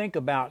when you think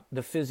about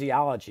the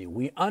physiology.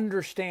 We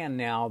understand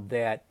now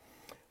that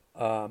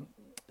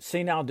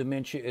senile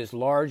dementia is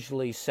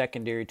largely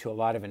secondary to a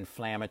lot of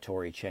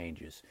inflammatory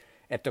changes.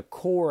 At the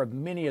core of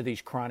many of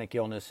these chronic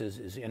illnesses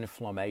is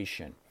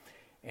inflammation.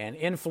 And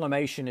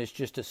inflammation is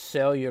just a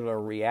cellular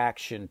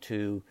reaction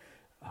to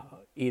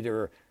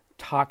either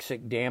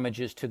toxic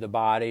damages to the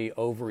body,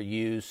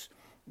 overuse,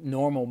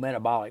 normal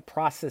metabolic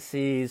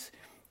processes.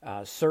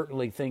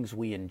 Certainly things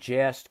we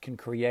ingest can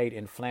create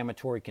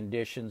inflammatory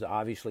conditions.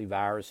 Obviously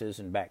viruses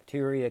and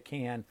bacteria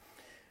can.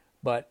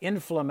 But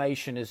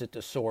inflammation is at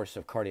the source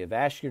of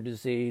cardiovascular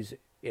disease.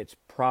 It's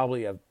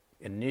probably an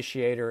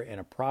initiator and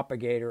a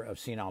propagator of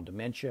senile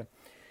dementia.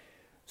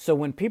 So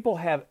when people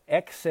have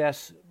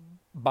excess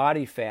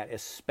body fat,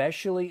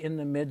 especially in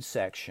the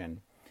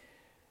midsection,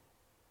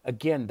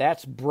 again,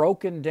 that's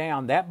broken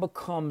down. That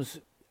becomes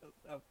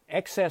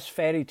excess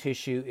fatty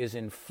tissue is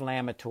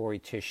inflammatory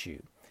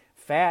tissue.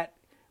 Fat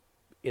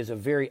is a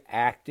very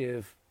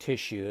active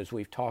tissue, as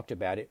we've talked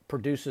about. It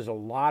produces a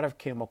lot of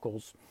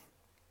chemicals.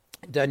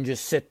 It doesn't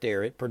just sit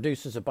there. It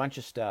produces a bunch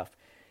of stuff.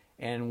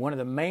 And one of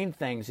the main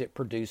things it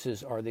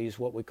produces are these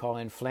what we call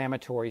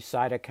inflammatory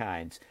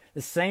cytokines.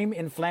 The same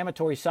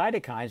inflammatory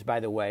cytokines, by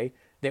the way,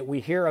 that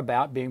we hear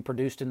about being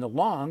produced in the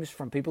lungs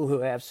from people who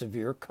have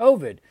severe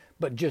COVID,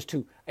 but just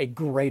to a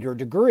greater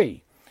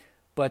degree.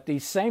 But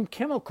these same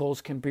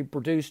chemicals can be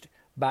produced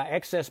by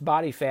excess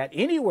body fat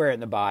anywhere in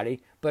the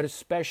body, but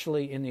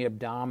especially in the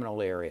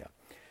abdominal area.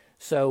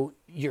 So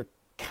you're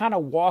kind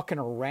of walking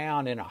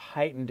around in a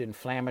heightened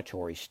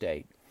inflammatory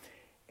state.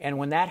 And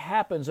when that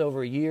happens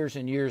over years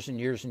and years and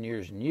years and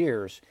years and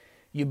years,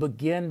 you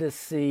begin to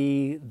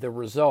see the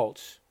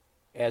results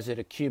as it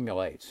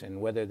accumulates, and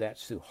whether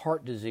that's through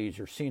heart disease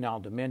or senile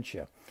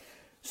dementia.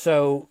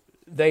 So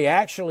they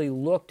actually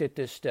looked at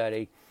this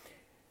study,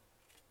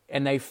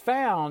 and they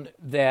found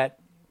that,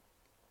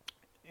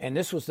 and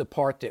this was the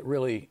part that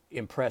really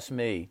impressed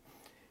me,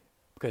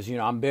 because,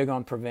 I'm big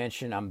on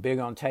prevention, I'm big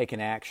on taking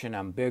action,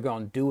 I'm big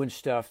on doing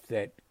stuff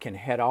that can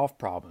head off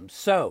problems.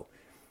 So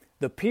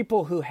the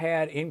people who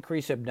had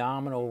increased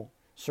abdominal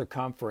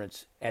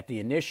circumference at the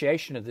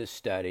initiation of this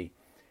study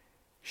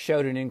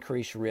showed an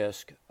increased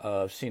risk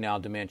of senile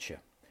dementia.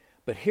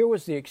 But here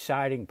was the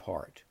exciting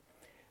part.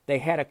 They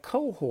had a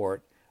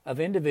cohort of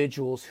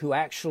individuals who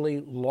actually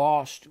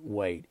lost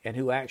weight and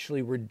who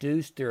actually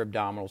reduced their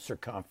abdominal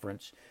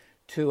circumference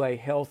to a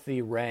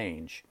healthy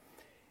range.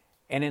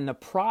 And in the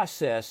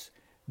process,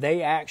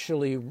 they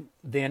actually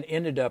then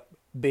ended up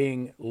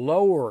being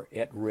lower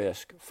at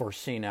risk for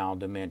senile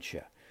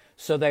dementia.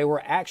 So they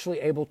were actually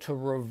able to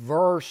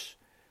reverse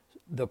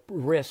the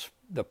risk,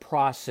 the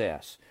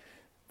process.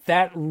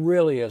 That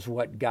really is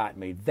what got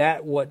me.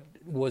 That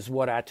was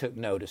what I took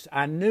notice.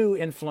 I knew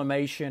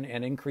inflammation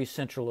and increased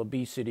central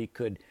obesity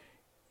could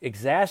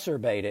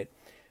exacerbate it,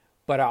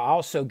 but I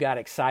also got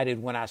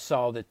excited when I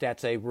saw that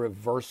that's a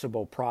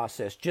reversible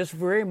process. Just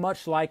very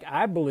much like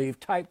I believe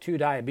type 2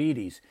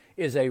 diabetes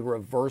is a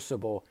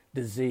reversible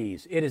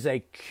disease. It is a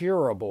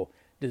curable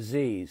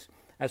disease.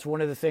 That's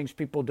one of the things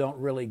people don't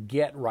really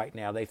get right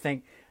now. They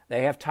think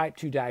they have type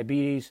 2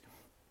 diabetes,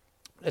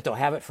 that they'll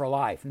have it for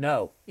life.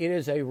 No, it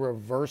is a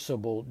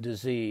reversible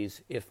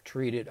disease if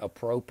treated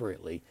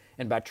appropriately.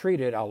 And by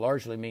treated, I'll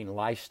largely mean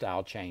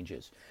lifestyle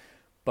changes.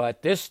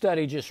 But this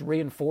study just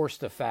reinforced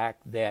the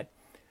fact that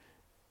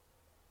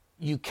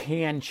you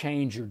can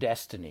change your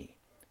destiny.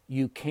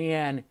 You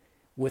can,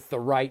 with the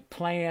right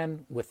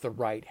plan, with the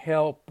right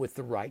help, with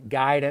the right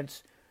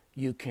guidance,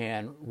 you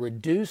can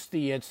reduce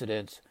the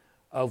incidence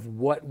of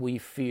what we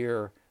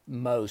fear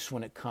most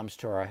when it comes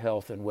to our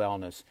health and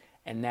wellness,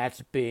 and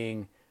that's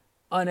being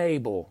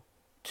unable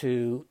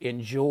to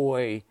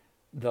enjoy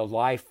the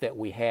life that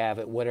we have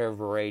at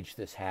whatever age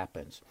this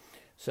happens.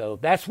 So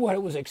that's what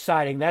it was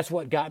exciting. That's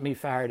what got me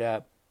fired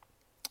up,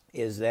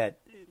 is that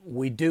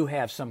we do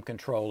have some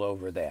control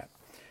over that.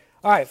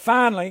 All right,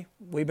 finally,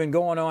 we've been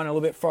going on a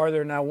little bit farther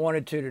than I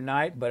wanted to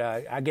tonight, but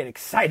I get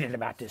excited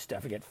about this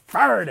stuff. I get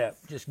fired up.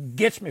 Just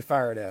gets me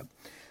fired up.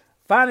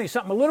 Finally,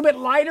 something a little bit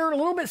lighter, a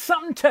little bit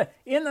something to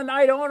end the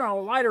night on a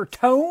lighter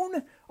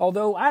tone,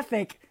 although I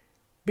think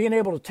being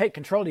able to take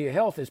control of your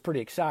health is pretty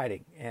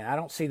exciting, and I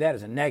don't see that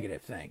as a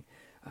negative thing.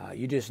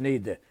 You just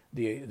need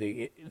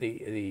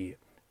the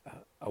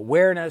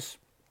awareness.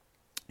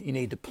 You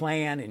need to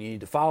plan, and you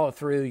need to follow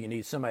through. You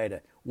need somebody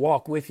to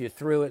walk with you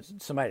through it,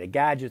 somebody to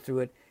guide you through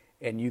it,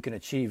 and you can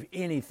achieve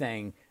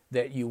anything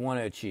that you want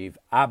to achieve,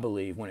 I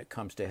believe, when it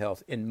comes to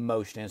health in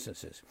most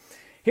instances.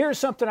 Here's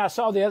something I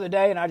saw the other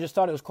day, and I just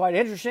thought it was quite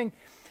interesting.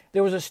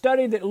 There was a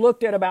study that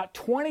looked at about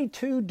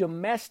 22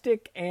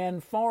 domestic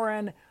and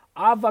foreign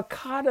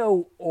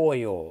avocado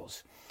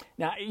oils.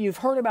 Now, you've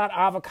heard about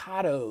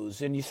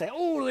avocados, and you say,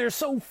 oh, they're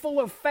so full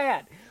of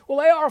fat. Well,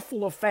 they are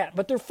full of fat,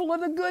 but they're full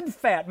of the good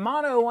fat,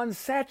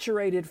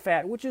 monounsaturated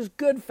fat, which is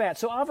good fat.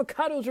 So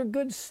avocados are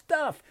good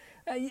stuff.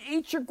 You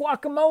eat your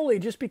guacamole,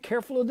 just be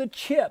careful of the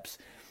chips.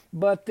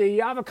 But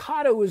the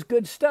avocado is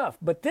good stuff.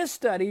 But this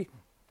study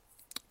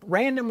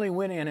randomly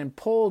went in and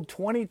pulled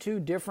 22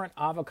 different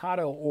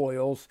avocado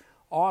oils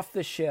off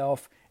the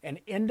shelf and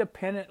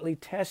independently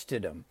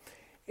tested them.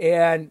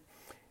 And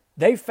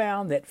they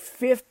found that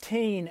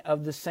 15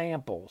 of the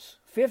samples,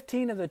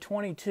 15 of the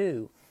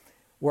 22,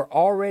 were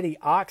already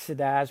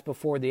oxidized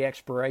before the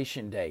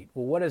expiration date.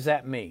 Well, what does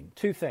that mean?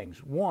 Two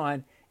things.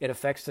 One, it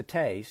affects the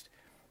taste.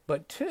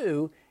 But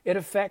two, it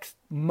affects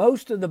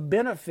most of the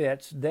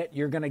benefits that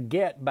you're going to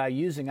get by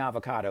using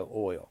avocado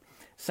oil.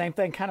 Same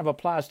thing kind of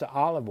applies to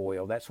olive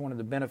oil. That's one of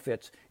the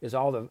benefits, is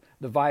all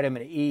the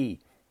vitamin E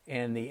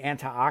and the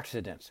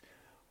antioxidants.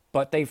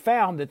 But they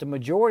found that the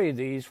majority of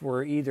these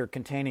were either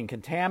containing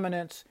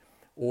contaminants,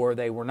 or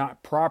they were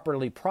not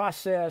properly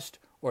processed,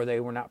 or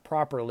they were not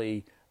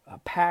properly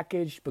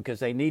packaged, because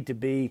they need to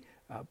be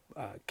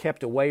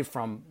kept away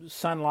from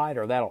sunlight,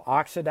 or that'll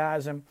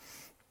oxidize them.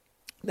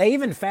 They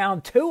even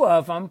found 2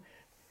 of them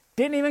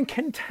didn't even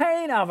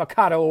contain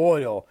avocado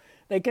oil.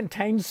 They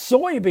contained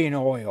soybean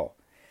oil,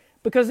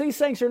 because these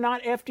things are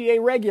not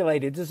FDA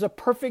regulated. This is a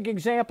perfect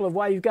example of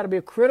why you've got to be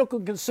a critical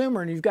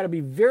consumer, and you've got to be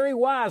very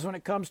wise when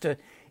it comes to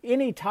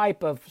any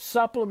type of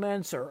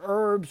supplements or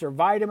herbs or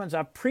vitamins.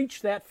 I've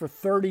preached that for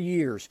 30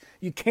 years.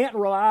 You can't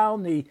rely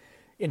on the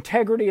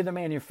integrity of the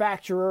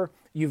manufacturer.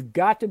 You've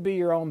got to be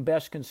your own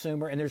best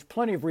consumer, and there's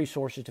plenty of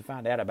resources to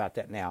find out about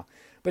that now.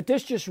 But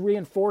this just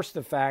reinforced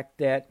the fact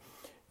that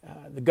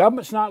the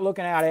government's not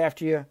looking out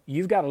after you.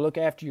 You've got to look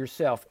after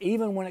yourself,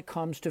 even when it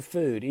comes to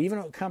food, even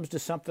when it comes to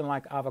something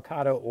like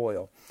avocado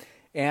oil.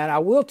 And I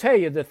will tell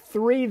you, the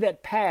 3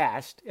 that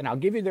passed, and I'll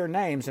give you their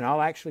names, and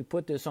I'll actually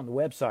put this on the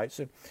website,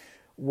 so,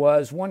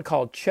 was one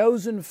called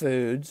Chosen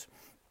Foods,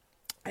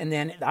 and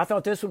then I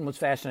thought this one was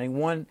fascinating,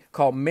 one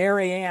called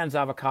Mary Ann's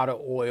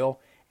Avocado Oil,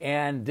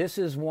 and this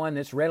is one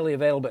that's readily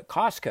available at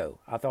Costco.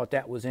 I thought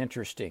that was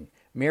interesting.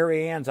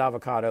 Mary Ann's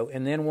Avocado,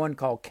 and then one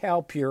called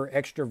CalPure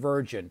Extra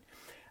Virgin.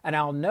 And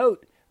I'll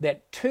note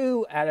that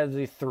 2 out of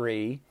the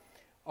 3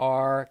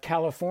 are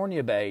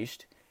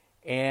California-based,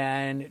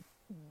 and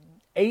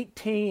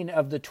 18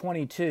 of the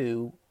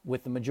 22,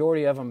 with the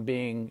majority of them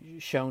being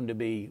shown to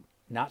be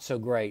not so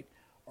great,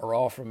 are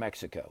all from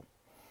Mexico.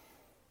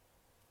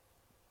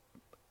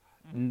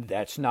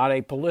 That's not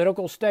a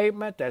political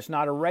statement. That's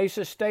not a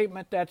racist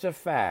statement. That's a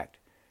fact.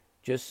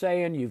 Just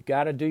saying, you've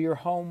got to do your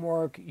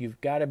homework.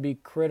 You've got to be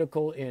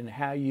critical in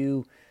how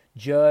you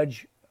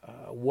judge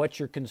what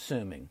you're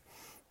consuming.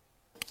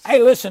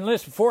 Hey, listen,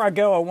 before I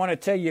go, I want to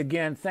tell you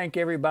again, thank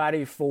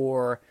everybody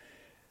for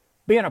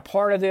being a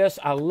part of this.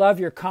 I love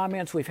your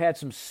comments. We've had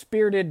some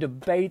spirited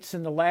debates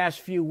in the last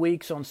few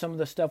weeks on some of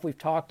the stuff we've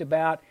talked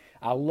about.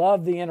 I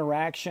love the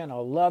interaction. I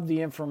love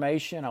the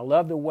information. I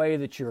love the way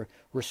that you're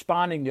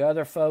responding to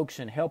other folks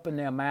and helping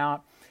them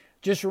out.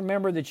 Just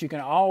remember that you can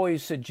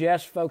always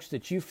suggest folks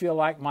that you feel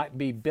like might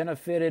be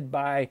benefited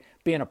by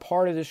being a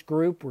part of this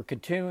group. We're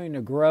continuing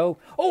to grow.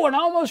 Oh, and I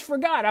almost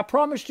forgot. I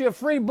promised you a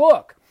free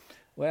book.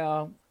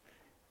 Well,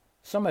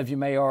 some of you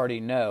may already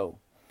know.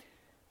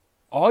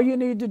 All you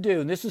need to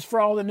do, and this is for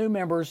all the new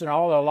members and a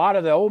lot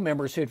of the old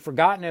members who had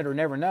forgotten it or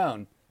never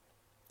known,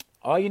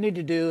 All you need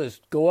to do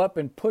is go up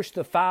and push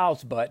the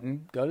Files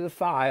button, go to the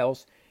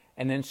Files,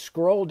 and then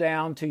scroll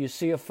down till you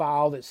see a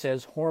file that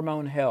says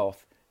Hormone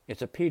Health.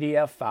 It's a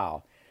PDF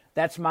file.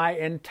 That's my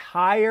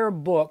entire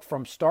book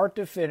from start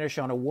to finish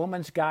on A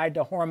Woman's Guide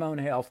to Hormone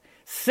Health,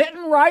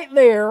 sitting right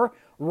there,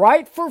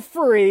 right for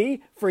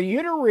free for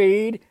you to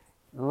read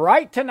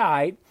right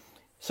tonight.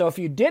 So if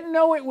you didn't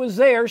know it was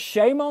there,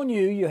 shame on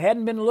you. You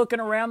hadn't been looking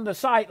around the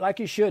site like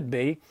you should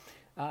be.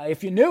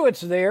 If you knew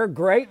it's there,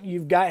 great.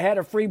 You've had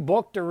a free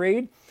book to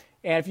read.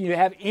 And if you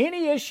have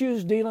any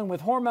issues dealing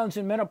with hormones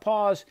and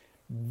menopause,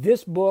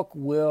 this book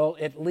will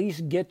at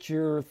least get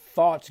your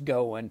thoughts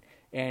going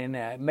and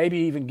maybe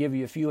even give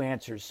you a few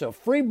answers. So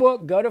free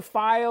book, go to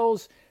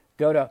Files,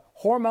 go to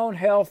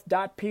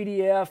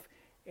hormonehealth.pdf,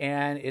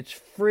 and it's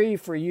free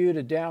for you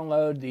to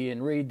download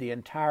and read the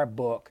entire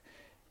book.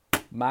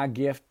 My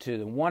gift to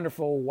the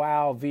wonderful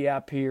WOW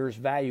VIPers,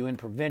 Value in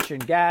Prevention.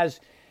 Guys,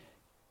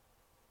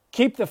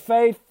 keep the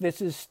faith. This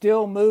is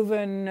still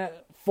moving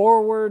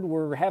forward.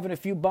 We're having a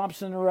few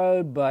bumps in the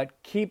road,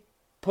 but keep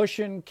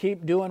pushing,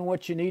 keep doing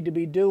what you need to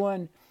be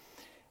doing.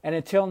 And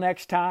until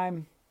next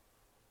time,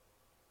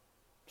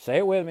 say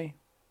it with me,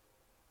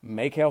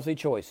 make healthy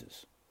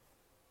choices.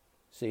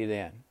 See you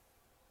then.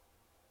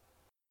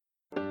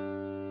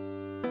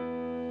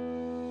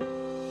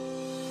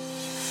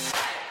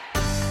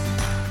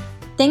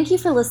 Thank you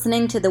for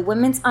listening to the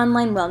Women's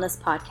Online Wellness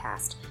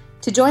Podcast.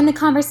 To join the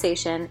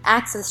conversation,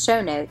 access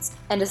show notes,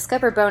 and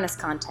discover bonus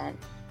content,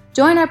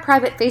 join our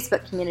private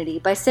Facebook community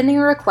by sending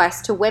a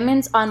request to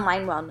Women's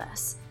Online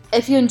Wellness.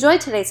 If you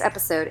enjoyed today's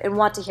episode and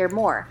want to hear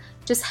more,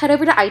 just head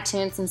over to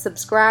iTunes and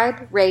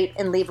subscribe, rate,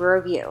 and leave a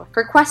review.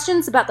 For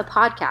questions about the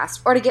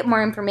podcast or to get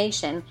more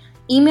information,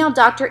 email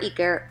Dr.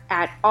 Eaker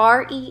at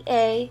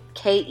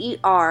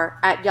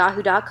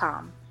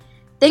reaker@yahoo.com.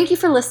 Thank you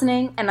for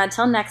listening, and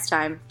until next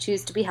time,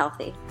 choose to be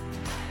healthy.